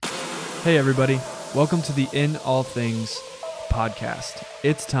Hey everybody, welcome to the In All Things podcast.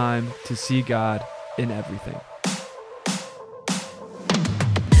 It's time to see God in everything.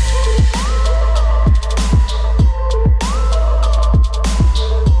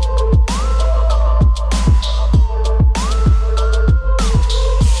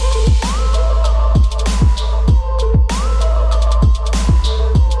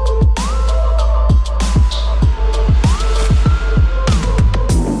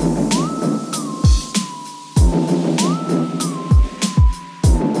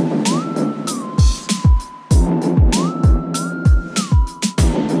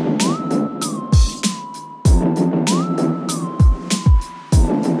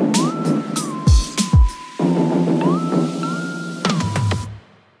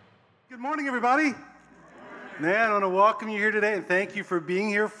 Man, I want to welcome you here today and thank you for being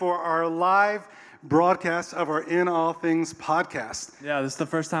here for our live broadcast of our In All Things podcast. Yeah, this is the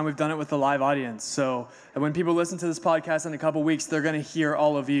first time we've done it with a live audience. So when people listen to this podcast in a couple weeks, they're going to hear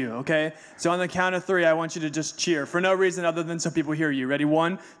all of you, okay? So on the count of three, I want you to just cheer for no reason other than so people hear you. Ready?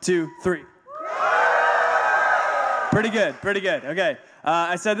 1, 2, 3. Pretty good. Okay.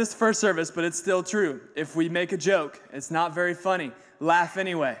 I said this first service, but it's still true. If we make a joke, it's not very funny. Laugh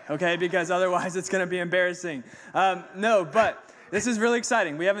anyway, okay? Because otherwise it's going to be embarrassing. But this is really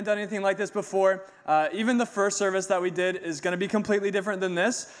exciting. We haven't done anything like this before. Even the first service that we did is going to be completely different than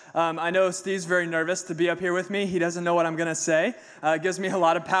this. I know Steve's very nervous to be up here with me. He doesn't know what I'm going to say. It gives me a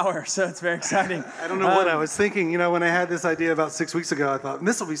lot of power, so it's very exciting. I don't know what I was thinking. You know, when I had this idea about 6 weeks ago, I thought,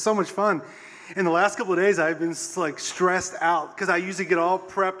 this will be so much fun. In the last couple of days, I've been stressed out because I usually get all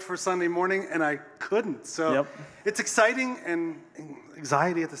prepped for Sunday morning, and I couldn't. So It's exciting and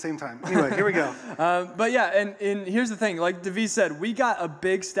anxiety at the same time. Anyway, here we go. And here's the thing. Like Davi said, we got a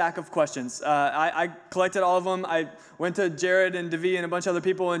big stack of questions. I collected all of them. I went to Jared and Davi and a bunch of other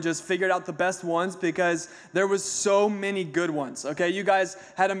people and just figured out the best ones because there was so many good ones. Okay, you guys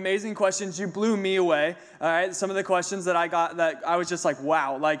had amazing questions. You blew me away. All right, some of the questions that I got that I was just like,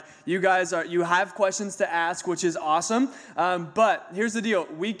 wow. Like you have questions to ask, which is awesome. But here's the deal.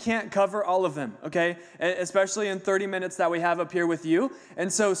 We can't cover all of them. Okay, especially in 30 minutes that we have up here with you.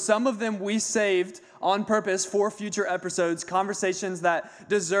 And so some of them we saved on purpose for future episodes, conversations that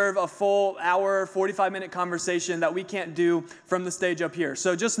deserve a full hour, 45-minute conversation that we can't do from the stage up here.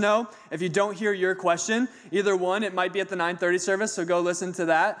 So just know, if you don't hear your question, either one, it might be at the 9:30 service, so go listen to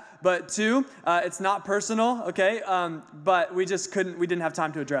that. But two, it's not personal, okay? But we didn't have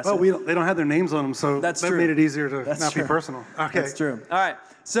time to address it. Well, they don't have their names on them, so that made it easier to not be personal. Okay. That's true. All right.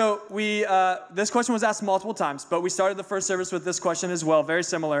 So this question was asked multiple times, but we started the first service with this question as well, very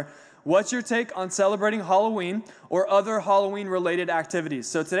similar. What's your take on celebrating Halloween or other Halloween-related activities?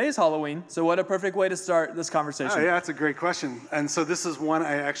 So today's Halloween, so what a perfect way to start this conversation. Oh, yeah, that's a great question. And so this is one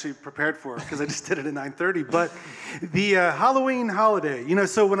I actually prepared for because I just did it at 9:30. But the Halloween holiday,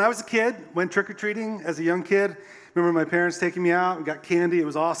 so when I was a kid, went trick-or-treating as a young kid. Remember my parents taking me out, we got candy, it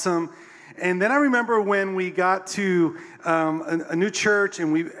was awesome. And then I remember when we got to a new church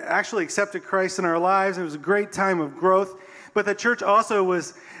and we actually accepted Christ in our lives. It was a great time of growth. But the church also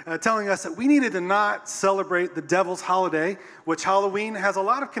was telling us that we needed to not celebrate the devil's holiday, which Halloween has a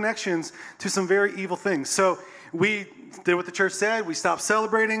lot of connections to some very evil things. So we did what the church said. We stopped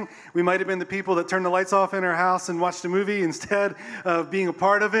celebrating. We might have been the people that turned the lights off in our house and watched a movie instead of being a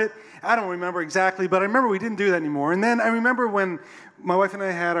part of it. I don't remember exactly, but I remember we didn't do that anymore. And then I remember when my wife and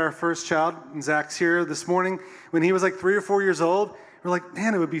I had our first child, and Zach's here this morning, when he was like 3 or 4 years old. We're like,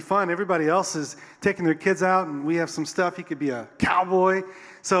 man, it would be fun. Everybody else is taking their kids out, and we have some stuff. He could be a cowboy.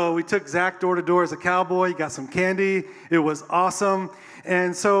 So we took Zach door to door as a cowboy. He got some candy. It was awesome.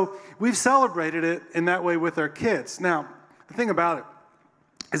 And so we've celebrated it in that way with our kids. Now, the thing about it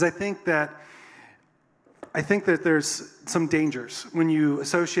is I think that there's some dangers when you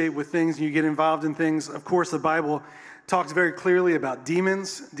associate with things and you get involved in things. Of course, the Bible talks very clearly about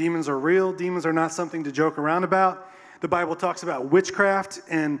demons. Demons are real. Demons are not something to joke around about. The Bible talks about witchcraft,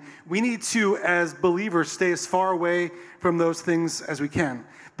 and we need to, as believers, stay as far away from those things as we can.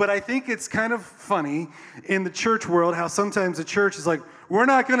 But I think it's kind of funny in the church world how sometimes the church is like, we're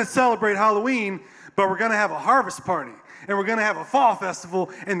not going to celebrate Halloween, but we're going to have a harvest party, and we're going to have a fall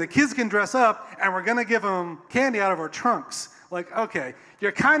festival, and the kids can dress up, and we're going to give them candy out of our trunks. Like, okay,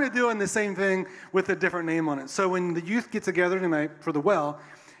 you're kind of doing the same thing with a different name on it. So when the youth get together tonight for the well,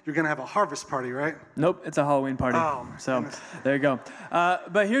 you're going to have a harvest party, right? Nope, it's a Halloween party. Oh, so goodness. There you go.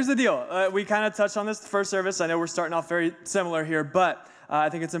 But here's the deal. We kind of touched on this the first service. I know we're starting off very similar here, but I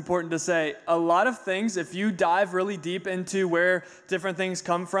think it's important to say a lot of things, if you dive really deep into where different things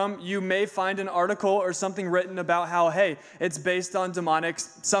come from, you may find an article or something written about how, hey, it's based on demonic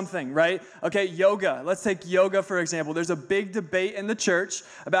something, right? Okay, yoga. Let's take yoga, for example. There's a big debate in the church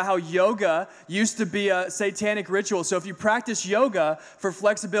about how yoga used to be a satanic ritual. So if you practice yoga for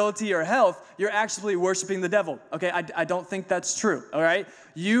flexibility or health, you're actually worshiping the devil. Okay, I don't think that's true, all right?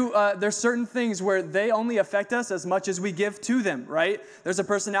 There's certain things where they only affect us as much as we give to them, right? There's a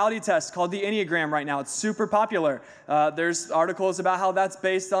personality test called the Enneagram right now. It's super popular. There's articles about how that's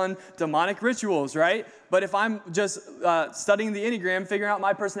based on demonic rituals, right? But if I'm just studying the Enneagram, figuring out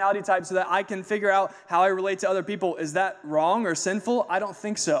my personality type so that I can figure out how I relate to other people, is that wrong or sinful? I don't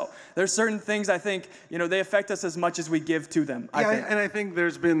think so. There's certain things I think, they affect us as much as we give to them. And I think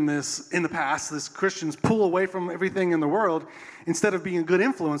there's been this, in the past, this Christians pull away from everything in the world instead of being a good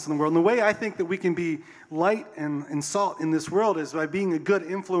influence in the world. And the way I think that we can be light and salt in this world is by being a good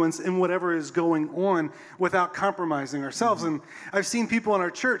influence in whatever is going on without compromising ourselves. And I've seen people in our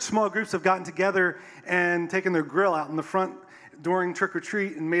church, small groups have gotten together and taken their grill out in the front during trick or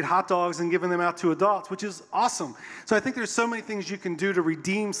treat and made hot dogs and given them out to adults, which is awesome. So I think there's so many things you can do to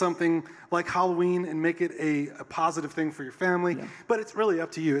redeem something like Halloween and make it a positive thing for your family. Yeah. But it's really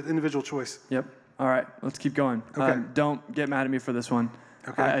up to you, it's individual choice. Yep. All right, let's keep going. Okay. Don't get mad at me for this one.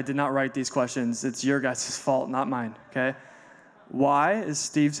 Okay. I did not write these questions. It's your guys' fault, not mine, okay? Why is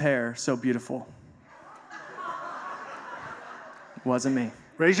Steve's hair so beautiful? Wasn't me.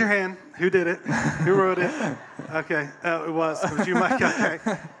 Raise your hand. Who did it? Who wrote it? Okay. It was you, Mike. Okay.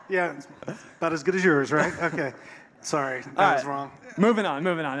 Yeah, it's about as good as yours, right? Okay. Sorry, that was wrong. Moving on.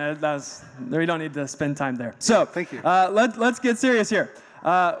 We don't need to spend time there. So, thank you. Let's get serious here.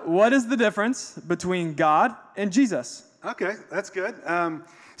 What is the difference between God and Jesus? Okay, that's good.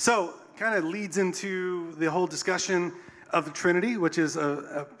 So, kind of leads into the whole discussion of the Trinity, which is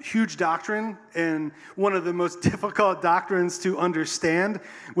a huge doctrine and one of the most difficult doctrines to understand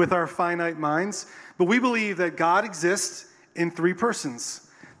with our finite minds. But we believe that God exists in three persons: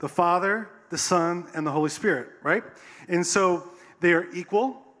 the Father, the Son, and the Holy Spirit, right? And so they are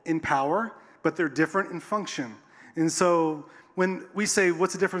equal in power, but they're different in function. And so when we say,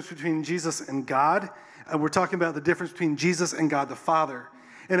 what's the difference between Jesus and God? We're talking about the difference between Jesus and God the Father.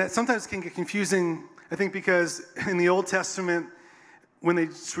 And it sometimes can get confusing, I think, because in the Old Testament, when they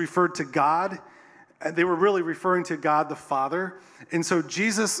just referred to God, they were really referring to God the Father. And so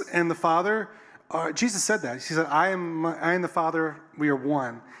Jesus and the Father, Jesus said that. He said, I am the Father, we are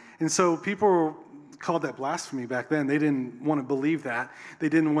one. And so people called that blasphemy back then. They didn't want to believe that. They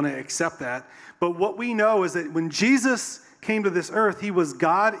didn't want to accept that. But what we know is that when Jesus came to this earth, he was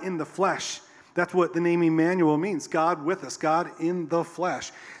God in the flesh. That's what the name Emmanuel means, God with us, God in the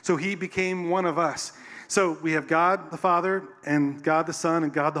flesh. So he became one of us. So we have God the Father and God the Son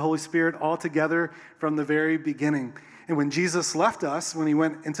and God the Holy Spirit all together from the very beginning. And when Jesus left us, when he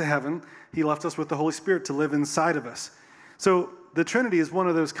went into heaven, he left us with the Holy Spirit to live inside of us. So the Trinity is one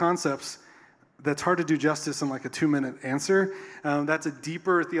of those concepts that's hard to do justice in like a 2-minute answer. That's a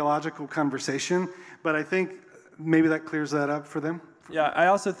deeper theological conversation, but I think maybe that clears that up for them. Yeah, I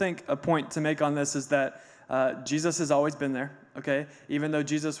also think a point to make on this is that Jesus has always been there, okay? Even though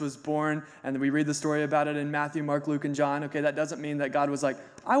Jesus was born, and we read the story about it in Matthew, Mark, Luke, and John, okay? That doesn't mean that God was like,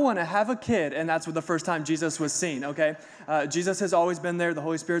 I want to have a kid, and that's the first time Jesus was seen, okay? Jesus has always been there. The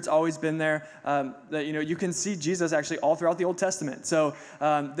Holy Spirit's always been there. You can see Jesus actually all throughout the Old Testament. So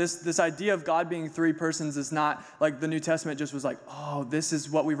this idea of God being three persons is not like the New Testament just was like, oh, this is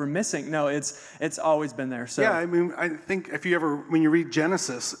what we were missing. No, it's always been there. So yeah, I mean, I think when you read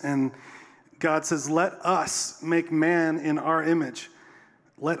Genesis and God says, let us make man in our image.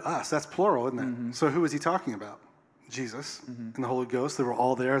 Let us, that's plural, isn't it? Mm-hmm. So who is he talking about? Jesus and the Holy Ghost. They were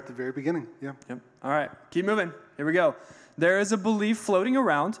all there at the very beginning. Yeah. Yep. All right, keep moving. Here we go. There is a belief floating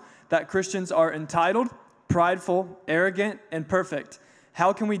around that Christians are entitled, prideful, arrogant, and perfect.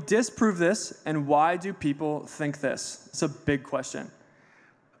 How can we disprove this, and why do people think this? It's a big question.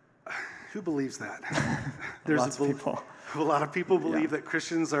 Who believes that? Lots of people. A lot of people believe that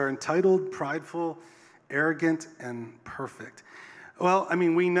Christians are entitled, prideful, arrogant, and perfect. Well, I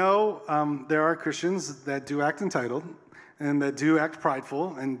mean, we know there are Christians that do act entitled and that do act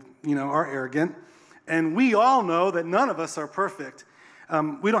prideful and, are arrogant. And we all know that none of us are perfect.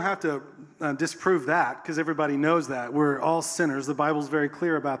 We don't have to disprove that because everybody knows that. We're all sinners. The Bible's very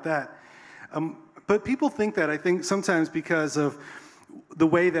clear about that. But people think that, I think, sometimes because of the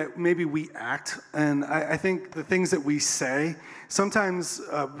way that maybe we act, and I think the things that we say, sometimes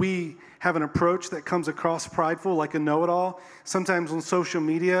we have an approach that comes across prideful, like a know-it-all. Sometimes on social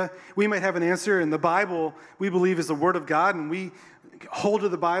media, we might have an answer, and the Bible, we believe, is the Word of God, and we hold to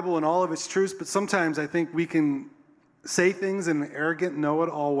the Bible and all of its truths, but sometimes I think we can say things in an arrogant,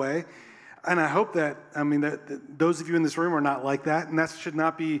 know-it-all way. And I hope that those of you in this room are not like that, and that should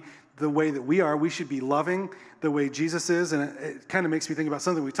not be the way that we are. We should be loving the way Jesus is, and it kind of makes me think about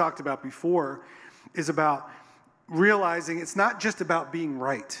something we talked about before, is about realizing it's not just about being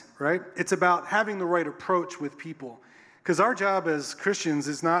right? It's about having the right approach with people. Because our job as Christians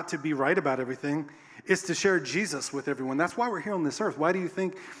is not to be right about everything, it's to share Jesus with everyone. That's why we're here on this earth. Why do you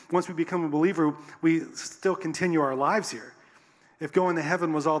think once we become a believer, we still continue our lives here? If going to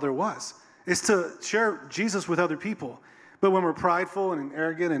heaven was all there was. It's to share Jesus with other people. But when we're prideful and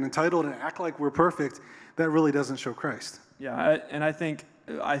arrogant and entitled and act like we're perfect, that really doesn't show Christ. Yeah, and I think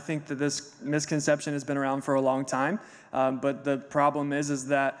that this misconception has been around for a long time. But the problem is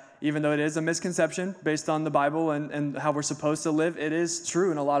that even though it is a misconception based on the Bible and how we're supposed to live, it is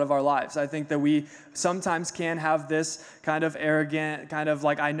true in a lot of our lives. I think that we sometimes can have this kind of arrogant, kind of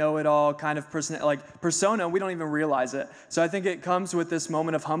like I know it all kind of persona. We don't even realize it. So I think it comes with this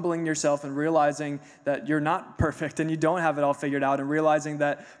moment of humbling yourself and realizing that you're not perfect and you don't have it all figured out, and realizing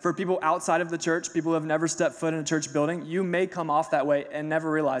that for people outside of the church, people who have never stepped foot in a church building, you may come off that way and never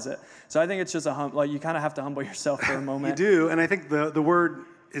realize it. So I think it's just you kind of have to humble yourself for a moment. You do, and I think the word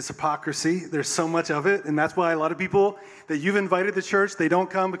is hypocrisy. There's so much of it, and that's why a lot of people that you've invited to church, they don't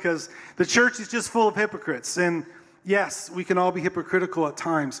come because the church is just full of hypocrites. And yes, we can all be hypocritical at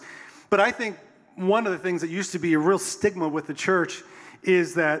times. But I think one of the things that used to be a real stigma with the church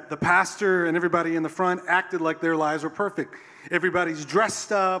is that the pastor and everybody in the front acted like their lives were perfect. Everybody's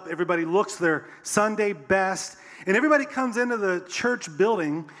dressed up, everybody looks their Sunday best, and everybody comes into the church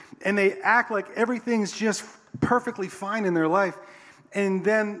building and they act like everything's just perfectly fine in their life. And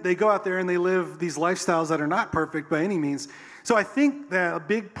then they go out there and they live these lifestyles that are not perfect by any means. So I think that a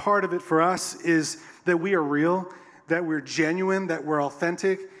big part of it for us is that we are real, that we're genuine, that we're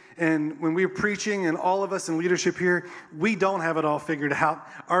authentic. And when we're preaching, and all of us in leadership here, we don't have it all figured out.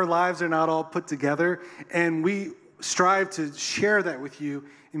 Our lives are not all put together. And we strive to share that with you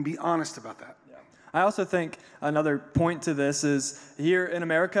and be honest about that. I also think another point to this is here in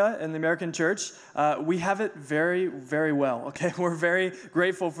America, in the American church, we have it very, very well, okay? We're very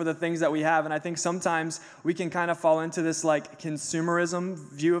grateful for the things that we have, and I think sometimes we can kind of fall into this consumerism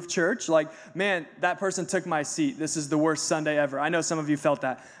view of church, man, that person took my seat. This is the worst Sunday ever. I know some of you felt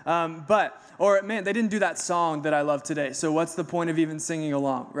that. Or, man, they didn't do that song that I love today, so what's the point of even singing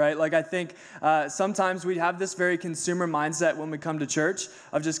along, right? I think sometimes we have this very consumer mindset when we come to church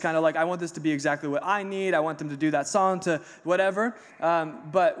of just kind of I want this to be exactly what I need. I want them to do that song to whatever.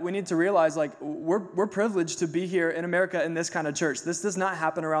 But we need to realize, we're privileged to be here in America in this kind of church. This does not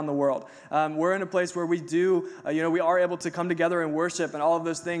happen around the world. We're in a place where we do, we are able to come together and worship and all of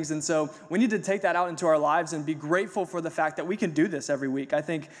those things. And so we need to take that out into our lives and be grateful for the fact that we can do this every week. I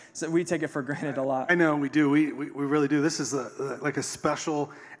think we take it for granted a lot. I know we do. We really do. This is a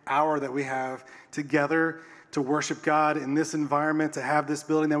special hour that we have together to worship God in this environment, to have this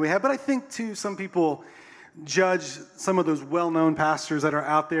building that we have. But I think, too, some people judge some of those well-known pastors that are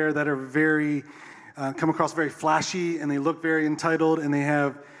out there that are very, come across very flashy, and they look very entitled, and they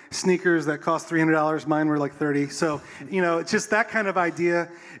have sneakers that cost $300. Mine were like $30. So, it's just that kind of idea,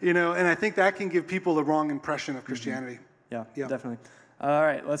 and I think that can give people the wrong impression of Christianity. Yeah, definitely. All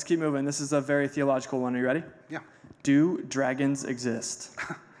right, let's keep moving. This is a very theological one. Are you ready? Yeah. Do dragons exist?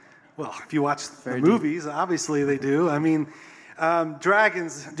 Well, if you watch the movies, obviously they do. I mean,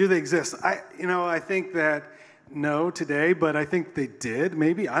 dragons, do they exist? I think that no today, but I think they did,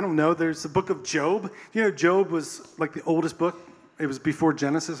 maybe. I don't know. There's the book of Job. Job was the oldest book. It was before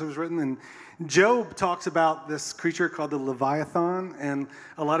Genesis was written, and Job talks about this creature called the Leviathan, and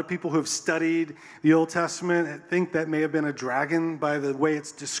a lot of people who have studied the Old Testament think that may have been a dragon by the way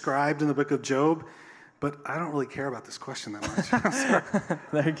it's described in the book of Job. But I don't really care about this question that much.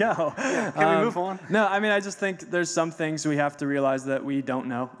 There you go. Yeah. Can we move on? No, I just think there's some things we have to realize that we don't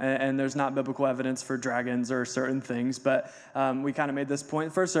know, and there's not biblical evidence for dragons or certain things, but we kind of made this point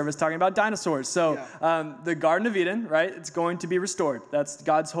in first service talking about dinosaurs. So the Garden of Eden, right, it's going to be restored. That's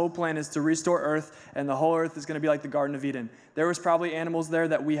God's whole plan, is to restore earth, and the whole earth is going to be like the Garden of Eden. There was probably animals there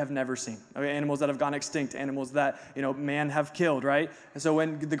that we have never seen. Animals that have gone extinct, animals that man have killed, right? And so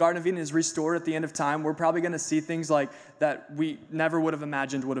when the Garden of Eden is restored at the end of time, we're probably going to see things like that we never would have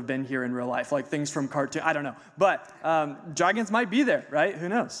imagined would have been here in real life, like things from cartoon. I don't know, but dragons might be there, right? Who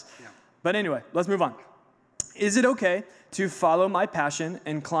knows? Yeah. But anyway, let's move on. Is it okay to follow my passion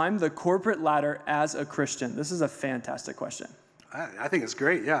and climb the corporate ladder as a Christian? This is a fantastic question. I think it's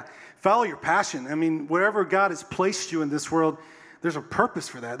great, yeah. Follow your passion. Wherever God has placed you in this world, there's a purpose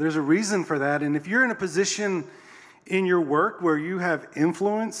for that. There's a reason for that. And if you're in a position in your work where you have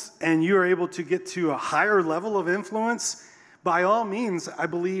influence and you are able to get to a higher level of influence, by all means, I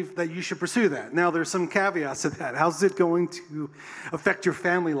believe that you should pursue that. Now, there's some caveats to that. How's it going to affect your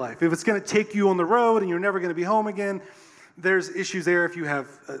family life? If it's going to take you on the road and you're never going to be home again, there's issues there if you have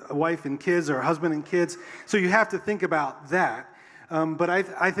a wife and kids or a husband and kids. So you have to think about that. But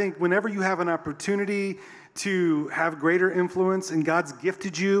I think whenever you have an opportunity to have greater influence and God's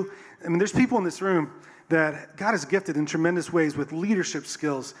gifted you, I mean, there's people in this room that God has gifted in tremendous ways with leadership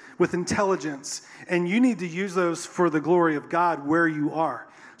skills, with intelligence, and you need to use those for the glory of God where you are.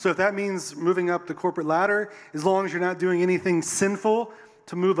 So if that means moving up the corporate ladder, as long as you're not doing anything sinful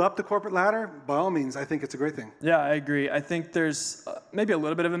to move up the corporate ladder, by all means, I think it's a great thing. Yeah, I agree. I think there's maybe a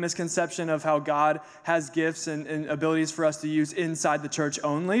little bit of a misconception of how God has gifts and abilities for us to use inside the church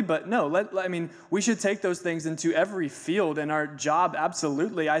only. But no, I mean, we should take those things into every field in our job.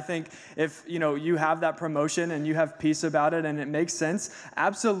 Absolutely. I think if, you have that promotion and you have peace about it and it makes sense,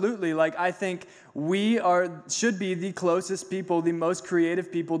 absolutely. Like, I think we should be the closest people, the most creative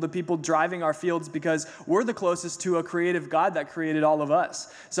people, the people driving our fields, because we're the closest to a creative God that created all of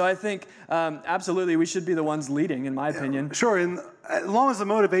us. So I think absolutely we should be the ones leading, in my opinion. Sure, and as long as the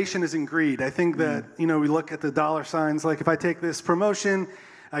motivation isn't greed, I think that, we look at the dollar signs, like if I take this promotion,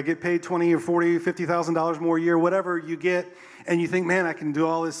 I get paid $20,000 or $40,000, $50,000 more a year, whatever you get, and you think, man, I can do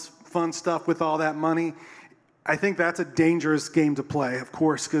all this fun stuff with all that money. I think that's a dangerous game to play, of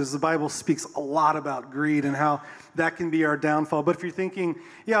course, because the Bible speaks a lot about greed and how that can be our downfall. But if you're thinking,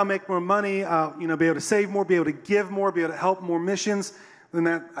 yeah, I'll make more money, I'll be able to save more, be able to give more, be able to help more missions, then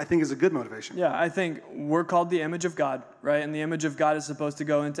that, I think, is a good motivation. Yeah, I think we're called the image of God, right? And the image of God is supposed to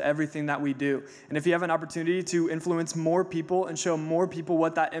go into everything that we do. And if you have an opportunity to influence more people and show more people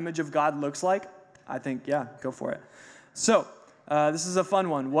what that image of God looks like, I think, yeah, go for it. So, this is a fun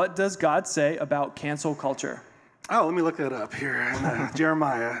one. What does God say about cancel culture? Oh, let me look that up here.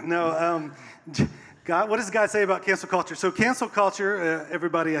 Jeremiah. No, God. What does God say about cancel culture? So cancel culture,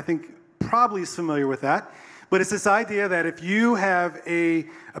 everybody I think probably is familiar with that. But it's this idea that if you have a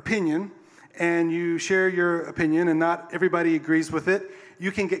opinion and you share your opinion and not everybody agrees with it,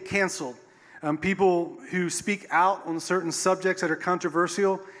 you can get canceled. People who speak out on certain subjects that are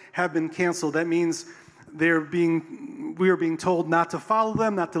controversial have been canceled. That means we are being told not to follow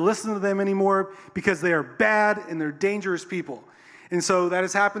them, not to listen to them anymore, because they are bad and they're dangerous people. And so that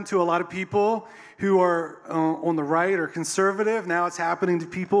has happened to a lot of people who are on the right or conservative. Now it's happening to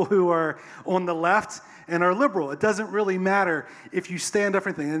people who are on the left and are liberal. It doesn't really matter if you stand up for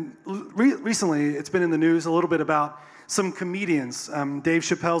anything. And recently, it's been in the news a little bit about some comedians. Dave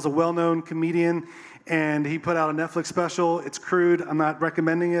Chappelle's a well-known comedian, and he put out a Netflix special. It's crude. I'm not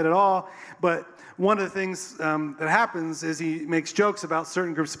recommending it at all. But one of the things that happens is he makes jokes about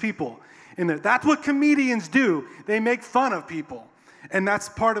certain groups of people. And that's what comedians do. They make fun of people. And that's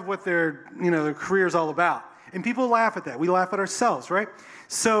part of what their career is all about. And people laugh at that. We laugh at ourselves, right?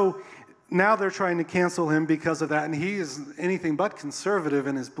 So now they're trying to cancel him because of that. And he is anything but conservative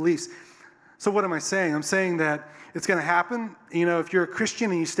in his beliefs. So what am I saying? I'm saying that it's going to happen. If you're a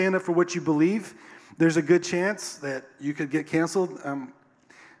Christian and you stand up for what you believe, there's a good chance that you could get canceled.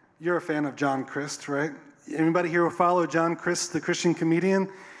 You're a fan of John Crist, right? Anybody here will follow John Crist, the Christian comedian?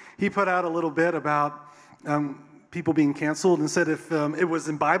 He put out a little bit about people being canceled and said if it was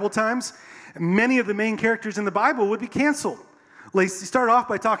in Bible times, many of the main characters in the Bible would be canceled. He started off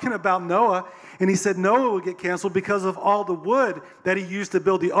by talking about Noah, and he said Noah would get canceled because of all the wood that he used to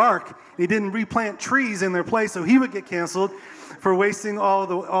build the ark. He didn't replant trees in their place, so he would get canceled for wasting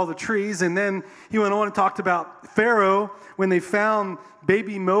all the trees. And then he went on and talked about Pharaoh when they found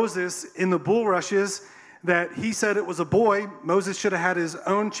baby Moses in the bulrushes, that he said it was a boy. Moses should have had his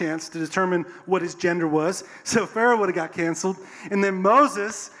own chance to determine what his gender was. So Pharaoh would have got canceled. And then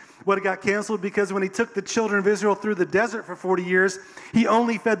Moses would have got canceled because when he took the children of Israel through the desert for 40 years, he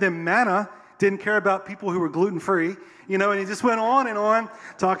only fed them manna, didn't care about people who were gluten-free, and he just went on,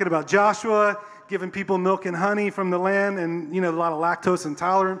 talking about Joshua, giving people milk and honey from the land, and, a lot of lactose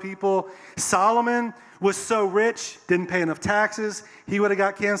intolerant people. Solomon was so rich, didn't pay enough taxes, he would have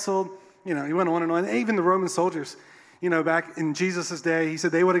got canceled. He went on and on. Even the Roman soldiers, back in Jesus' day, he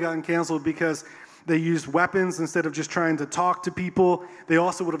said they would have gotten canceled because they used weapons instead of just trying to talk to people. They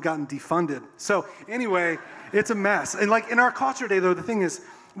also would have gotten defunded. So anyway, it's a mess. And in our culture today, though, the thing is,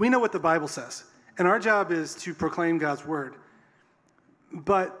 we know what the Bible says. And our job is to proclaim God's word.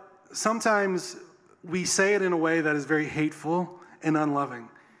 But sometimes we say it in a way that is very hateful and unloving.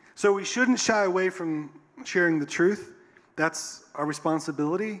 So we shouldn't shy away from sharing the truth. That's our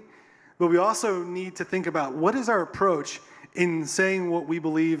responsibility. But we also need to think about what is our approach in saying what we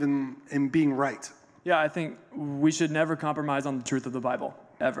believe and being right. Yeah, I think we should never compromise on the truth of the Bible,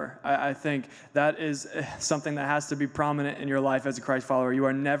 ever. I think that is something that has to be prominent in your life as a Christ follower. You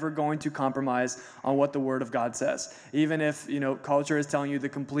are never going to compromise on what the Word of God says. Even if, culture is telling you the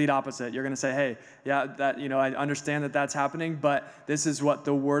complete opposite, you're going to say, hey, yeah, that, I understand that that's happening, but this is what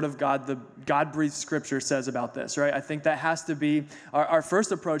the Word of God, the God-breathed Scripture says about this, right? I think that has to be our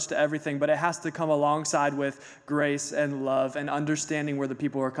first approach to everything, but it has to come alongside with grace and love and understanding where the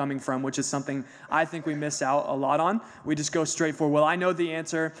people are coming from, which is something I think we miss out a lot on. We just go straight for, well, I know the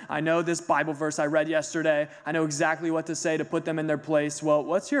answer. I know this Bible verse I read yesterday. I know exactly what to say to put them in their place. Well,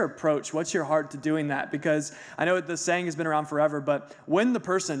 what's your approach? What's your heart to doing that? Because I know the saying has been around forever, but win the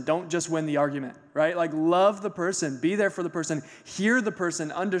person, don't just win the argument, right? Like, love the person, be there for the person, hear the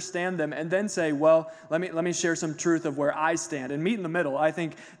person, understand them, and then say, well, let me share some truth of where I stand and meet in the middle. I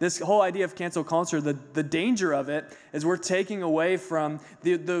think this whole idea of cancel culture, the danger of it is we're taking away from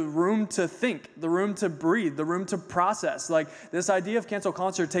the room to think, the room to breathe, the room to process. Like, this idea of cancel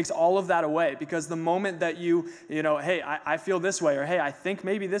culture takes all of that away, because the moment that hey, I feel this way, or hey, I think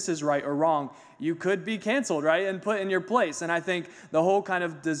maybe this is right or wrong, you could be canceled, right, and put in your place. And I think the whole kind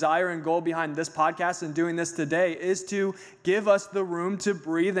of desire and goal behind this podcast and doing this today is to give us the room to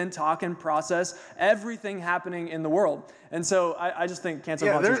breathe and talk and process everything happening in the world. And so I just think cancel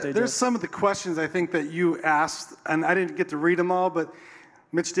culture is dangerous. There's some of the questions I think that you asked, and I didn't get to read them all, but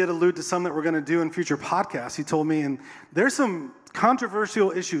Mitch did allude to some that we're going to do in future podcasts, he told me, and there's some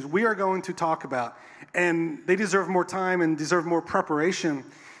controversial issues we are going to talk about, and they deserve more time and deserve more preparation.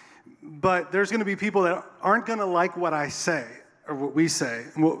 But there's going to be people that aren't going to like what I say or what we say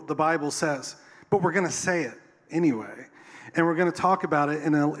and what the Bible says, but we're going to say it anyway. And we're going to talk about it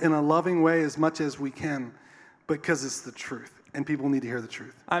in a loving way as much as we can, because it's the truth. And people need to hear the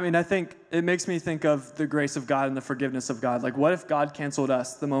truth. I mean, I think it makes me think of the grace of God and the forgiveness of God. Like, what if God canceled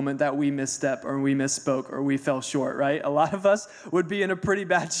us the moment that we misstep or we misspoke or we fell short, right? A lot of us would be in a pretty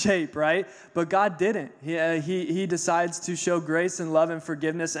bad shape, right? But God didn't. He decides to show grace and love and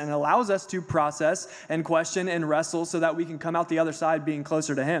forgiveness and allows us to process and question and wrestle so that we can come out the other side being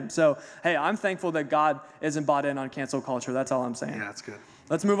closer to Him. So, hey, I'm thankful that God isn't bought in on cancel culture. That's all I'm saying. Yeah, that's good.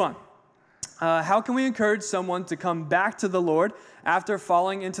 Let's move on. How can we encourage someone to come back to the Lord after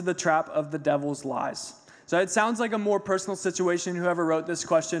falling into the trap of the devil's lies? So it sounds like a more personal situation, whoever wrote this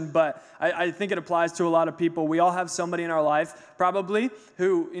question, but I think it applies to a lot of people. We all have somebody in our life, probably,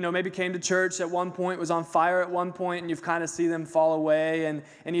 who maybe came to church at one point, was on fire at one point, and you've kind of seen them fall away and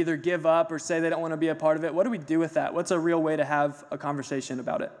either give up or say they don't want to be a part of it. What do we do with that? What's a real way to have a conversation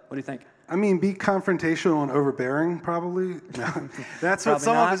about it? What do you think? I mean, be confrontational and overbearing, probably. No. That's what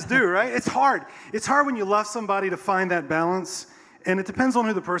some of us do, right? It's hard. It's hard when you love somebody to find that balance, and it depends on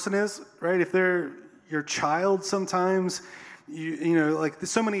who the person is, right? If they're your child, sometimes, like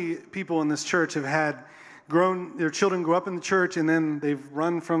so many people in this church have their children grow up in the church, and then they've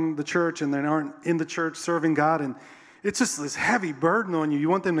run from the church, and they aren't in the church serving God, and it's just this heavy burden on you. You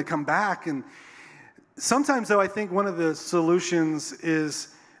want them to come back, and sometimes, though, I think one of the solutions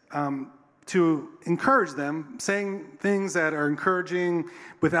is to encourage them, saying things that are encouraging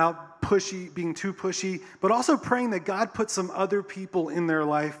without being too pushy, but also praying that God puts some other people in their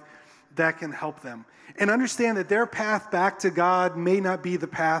life that can help them. And understand that their path back to God may not be the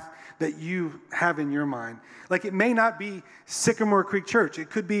path that you have in your mind. Like, it may not be Sycamore Creek Church. It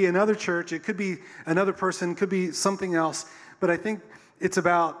could be another church. It could be another person. It could be something else. But I think it's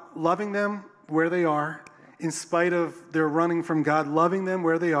about loving them where they are, in spite of their running from God, loving them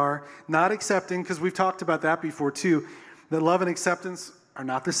where they are, not accepting, because we've talked about that before too, that love and acceptance are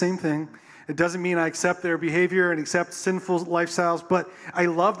not the same thing. It doesn't mean I accept their behavior and accept sinful lifestyles, but I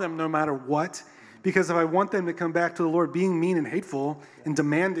love them no matter what, because if I want them to come back to the Lord, being mean and hateful and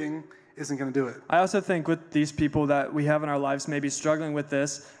demanding isn't going to do it. I also think with these people that we have in our lives maybe struggling with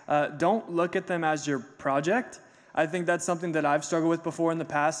this, don't look at them as your project. I think that's something that I've struggled with before in the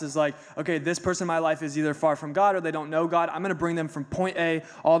past, is like, okay, this person in my life is either far from God or they don't know God. I'm going to bring them from point A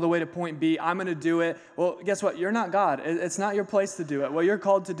all the way to point B. I'm going to do it. Well, guess what? You're not God. It's not your place to do it. What you're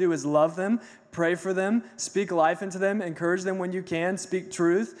called to do is love them, pray for them, speak life into them, encourage them when you can, speak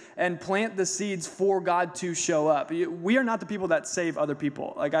truth, and plant the seeds for God to show up. We are not the people that save other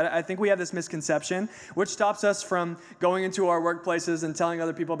people. Like, I think we have this misconception, which stops us from going into our workplaces and telling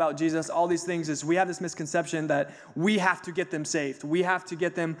other people about Jesus. All these things is we have this misconception that we have to get them saved. We have to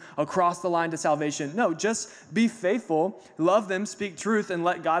get them across the line to salvation. No, just be faithful, love them, speak truth, and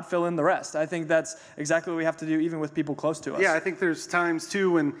let God fill in the rest. I think that's exactly what we have to do even with people close to us. Yeah, I think there's times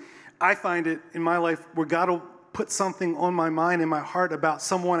too when I find it in my life where God will put something on my mind and my heart about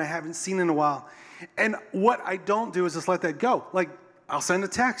someone I haven't seen in a while. And what I don't do is just let that go. Like, I'll send a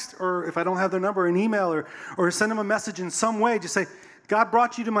text, or if I don't have their number, an email, or send them a message in some way. Just say, God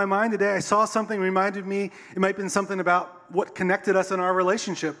brought you to my mind today. I saw something, reminded me. It might have been something about what connected us in our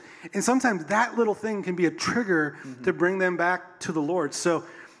relationship. And sometimes that little thing can be a trigger to bring them back to the Lord. So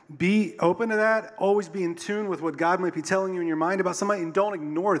be open to that. Always be in tune with what God might be telling you in your mind about somebody, and don't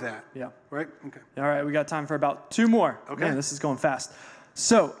ignore that. Yeah. Right? Okay. All right, we got time for about 2 more. Okay. Man, this is going fast.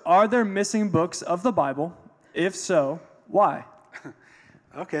 So, are there missing books of the Bible? If so, why?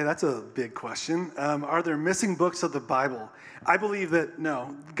 Okay, that's a big question. Are there missing books of the Bible? I believe that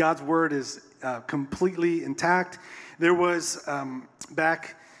no, God's Word is completely intact. There was,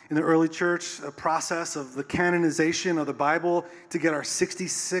 back in the early church, a process of the canonization of the Bible to get our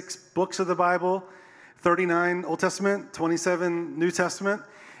 66 books of the Bible, 39 Old Testament, 27 New Testament.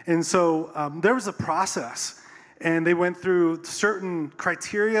 And so there was a process, and they went through certain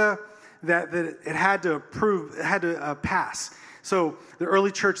criteria that it had to approve, it had to pass. So the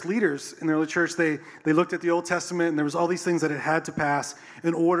early church leaders in the early church, they looked at the Old Testament, and there was all these things that it had to pass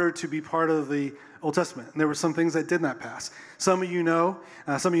in order to be part of the Old Testament. And there were some things that did not pass. Some of you know,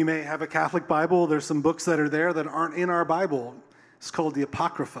 some of you may have a Catholic Bible. There's some books that are there that aren't in our Bible. It's called the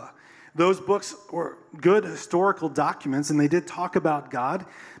Apocrypha. Those books were good historical documents, and they did talk about God,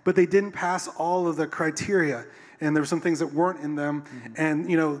 but they didn't pass all of the criteria. And there were some things that weren't in them. And,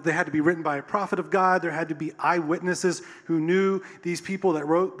 they had to be written by a prophet of God. There had to be eyewitnesses who knew these people that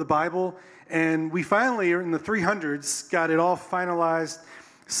wrote the Bible. And we finally, in the 300s, got it all finalized.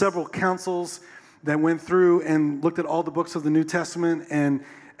 Several councils that went through and looked at all the books of the New Testament.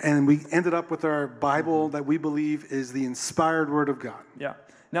 And we ended up with our Bible that we believe is the inspired Word of God. Yeah.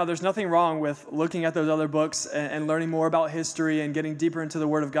 Now, there's nothing wrong with looking at those other books and learning more about history and getting deeper into the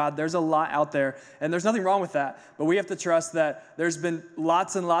Word of God. There's a lot out there, and there's nothing wrong with that. But we have to trust that there's been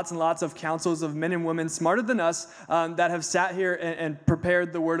lots and lots and lots of councils of men and women smarter than us that have sat here and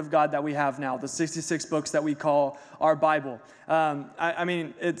prepared the Word of God that we have now, the 66 books that we call our Bible.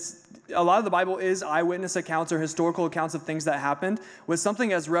 It's a lot of the Bible is eyewitness accounts or historical accounts of things that happened. With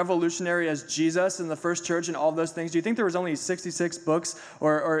something as revolutionary as Jesus and the first church and all of those things, do you think there was only 66 books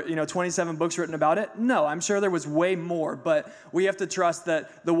or 27 books written about it? No, I'm sure there was way more, but we have to trust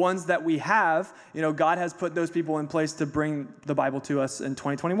that the ones that we have, God has put those people in place to bring the Bible to us in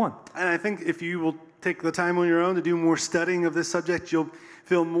 2021. And I think if you will take the time on your own to do more studying of this subject, you'll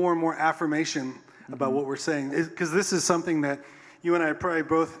feel more and more affirmation about what we're saying. Because this is something that you and I probably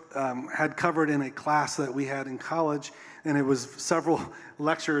both had covered in a class that we had in college, and it was several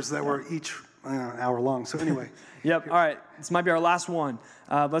lectures that were each an hour long. So anyway. Yep. All right. This might be our last one.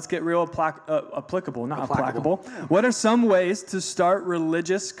 Let's get real applicable, not applicable. What are some ways to start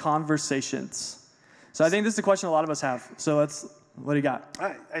religious conversations? So I think this is a question a lot of us have. So what do you got?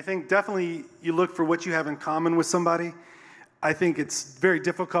 I think definitely you look for what you have in common with somebody. I think it's very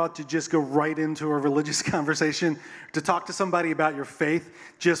difficult to just go right into a religious conversation, to talk to somebody about your faith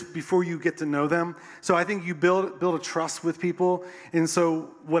just before you get to know them. So I think you build a trust with people. And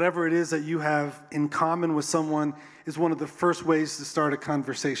so whatever it is that you have in common with someone is one of the first ways to start a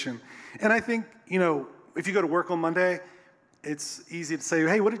conversation. And I think, if you go to work on Monday, it's easy to say,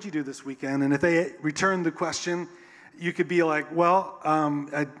 hey, what did you do this weekend? And if they return the question, you could be like, well,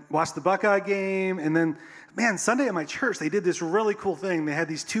 I watched the Buckeye game, and then, man, Sunday at my church, they did this really cool thing. They had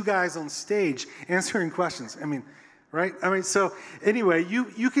these 2 guys on stage answering questions. Right? So anyway,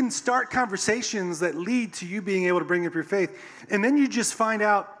 you can start conversations that lead to you being able to bring up your faith, and then you just find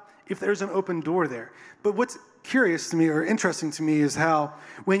out if there's an open door there. But what's curious to me or interesting to me is how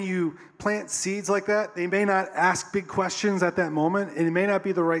when you plant seeds like that, they may not ask big questions at that moment, and it may not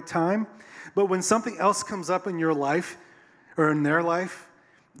be the right time. But when something else comes up in your life or in their life,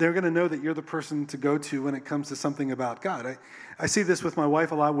 they're going to know that you're the person to go to when it comes to something about God. I see this with my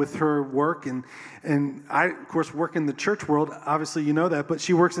wife a lot with her work, and I, of course, work in the church world. Obviously, you know that, but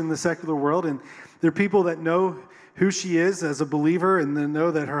she works in the secular world, and there are people that know who she is as a believer, and they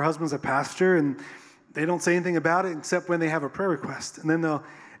know that her husband's a pastor, and they don't say anything about it except when they have a prayer request. And then they'll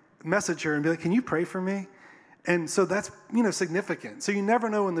message her and be like, can you pray for me? And so that's, significant. So you never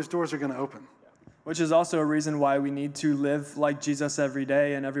know when those doors are going to open. Which is also a reason why we need to live like Jesus every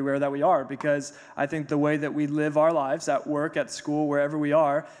day and everywhere that we are, because I think the way that we live our lives at work, at school, wherever we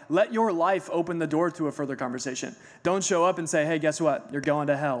are, let your life open the door to a further conversation. Don't show up and say, hey, guess what? You're going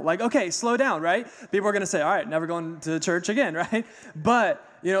to hell. Like, okay, slow down, right? People are going to say, all right, never going to church again, right? But,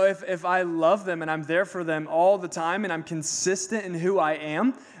 if I love them and I'm there for them all the time and I'm consistent in who I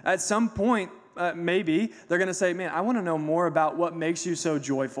am, at some point, maybe they're going to say, man, I want to know more about what makes you so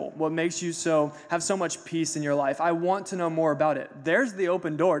joyful, what makes you have so much peace in your life. I want to know more about it. There's the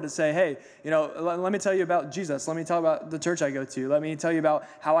open door to say, hey, let me tell you about Jesus. Let me talk about the church I go to. Let me tell you about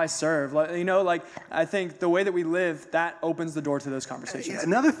how I serve. I think the way that we live, that opens the door to those conversations. Yeah,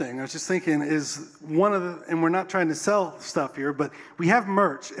 another thing I was just thinking is and we're not trying to sell stuff here, but we have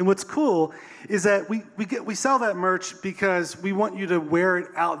merch. And what's cool is that we sell that merch because we want you to wear it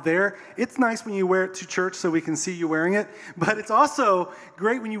out there. It's nice when you wear it to church so we can see you wearing it, but it's also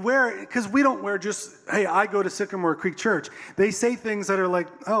great when you wear it because we don't wear just, hey, I go to Sycamore Creek Church. They say things that are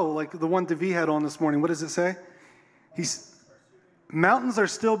like the one Davi had on this morning. What does it say? Mountains are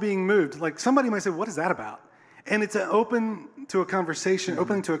still being moved. Like somebody might say, what is that about? And it's opening to a conversation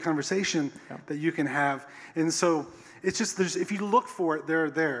that you can have. And so it's just, if you look for it, they're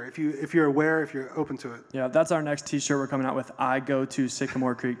there. If you're aware, if you're open to it. Yeah, that's our next T-shirt we're coming out with. I go to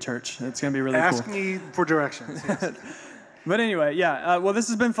Sycamore Creek Church. It's going to be really cool. Ask me for directions. Yes. But anyway, yeah. Well, this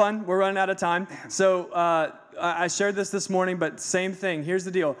has been fun. We're running out of time. So I shared this morning, but same thing. Here's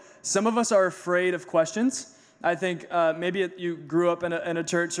the deal. Some of us are afraid of questions. I think maybe you grew up in a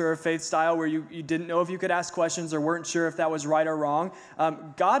church or a faith style where you didn't know if you could ask questions or weren't sure if that was right or wrong.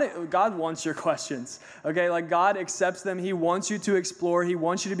 God wants your questions, okay? Like God accepts them. He wants you to explore. He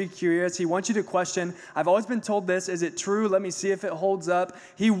wants you to be curious. He wants you to question. I've always been told this. Is it true? Let me see if it holds up.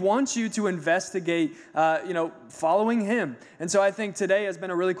 He wants you to investigate, following Him. And so I think today has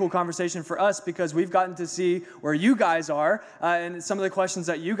been a really cool conversation for us because we've gotten to see where you guys are and some of the questions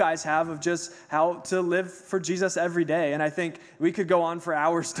that you guys have of just how to live for Jesus every day. And I think we could go on for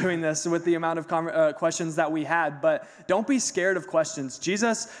hours doing this with the amount of questions that we had, but don't be scared of questions.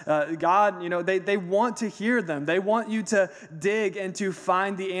 Jesus, God, they want to hear them. They want you to dig and to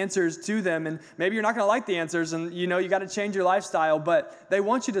find the answers to them. And maybe you're not going to like the answers and you got to change your lifestyle, but they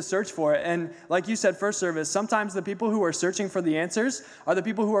want you to search for it. And like you said, first service, sometimes the people who are searching for the answers are the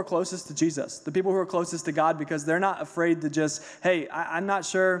people who are closest to Jesus, the people who are closest to God, because they're not afraid to just, hey, I'm not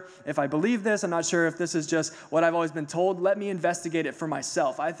sure if I believe this. I'm not sure if this is just what I've always been told. Let me investigate it for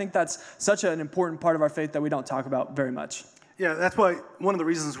myself. I think that's such an important part of our faith that we don't talk about very much. Yeah, that's why one of the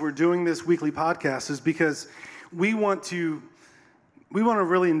reasons we're doing this weekly podcast is because we want to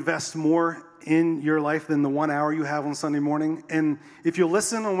really invest more in your life than the 1 hour you have on Sunday morning. And if you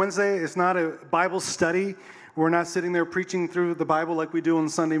listen on Wednesday, it's not a Bible study. We're not sitting there preaching through the Bible like we do on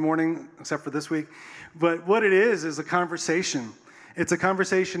Sunday morning, except for this week. But what it is a conversation. It's a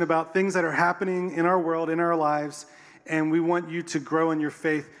conversation about things that are happening in our world, in our lives, and we want you to grow in your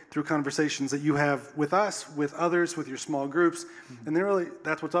faith through conversations that you have with us, with others, with your small groups. And then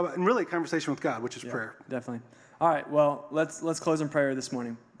that's what's all about. And really a conversation with God, which is prayer. Definitely. All right, well, let's close in prayer this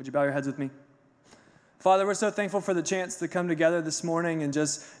morning. Would you bow your heads with me? Father, we're so thankful for the chance to come together this morning and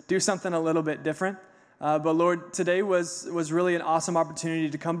just do something a little bit different. But Lord, today was really an awesome opportunity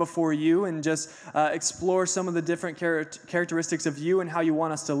to come before you and just explore some of the different characteristics of you and how you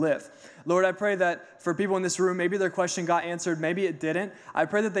want us to live. Lord, I pray that for people in this room, maybe their question got answered, maybe it didn't. I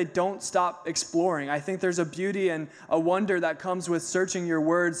pray that they don't stop exploring. I think there's a beauty and a wonder that comes with searching your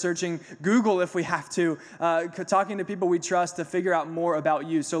word, searching Google if we have to, talking to people we trust to figure out more about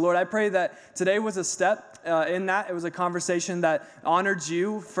you. So Lord, I pray that today was a step in that. It was a conversation that honored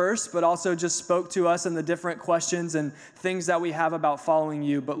you first, but also just spoke to us and the different questions and things that we have about following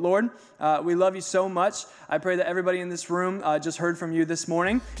you. But Lord, we love you so much. I pray that everybody in this room just heard from you this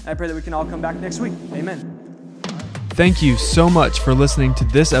morning. I pray that we can all come back next week. Amen. Thank you so much for listening to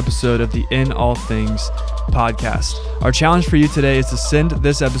this episode of the In All Things podcast. Our challenge for you today is to send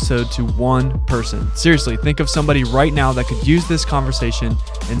this episode to one person. Seriously, think of somebody right now that could use this conversation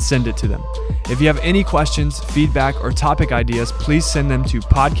and send it to them. If you have any questions, feedback, or topic ideas, please send them to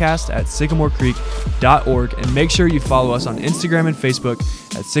podcast@sycamorecreek.org and make sure you follow us on Instagram and Facebook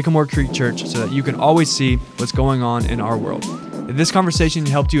at Sycamore Creek Church so that you can always see what's going on in our world. If this conversation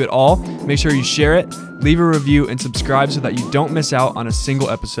helped you at all, make sure you share it, leave a review, and subscribe so that you don't miss out on a single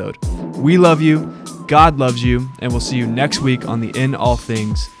episode. We love you, God loves you, and we'll see you next week on the In All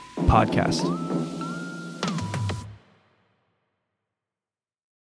Things podcast.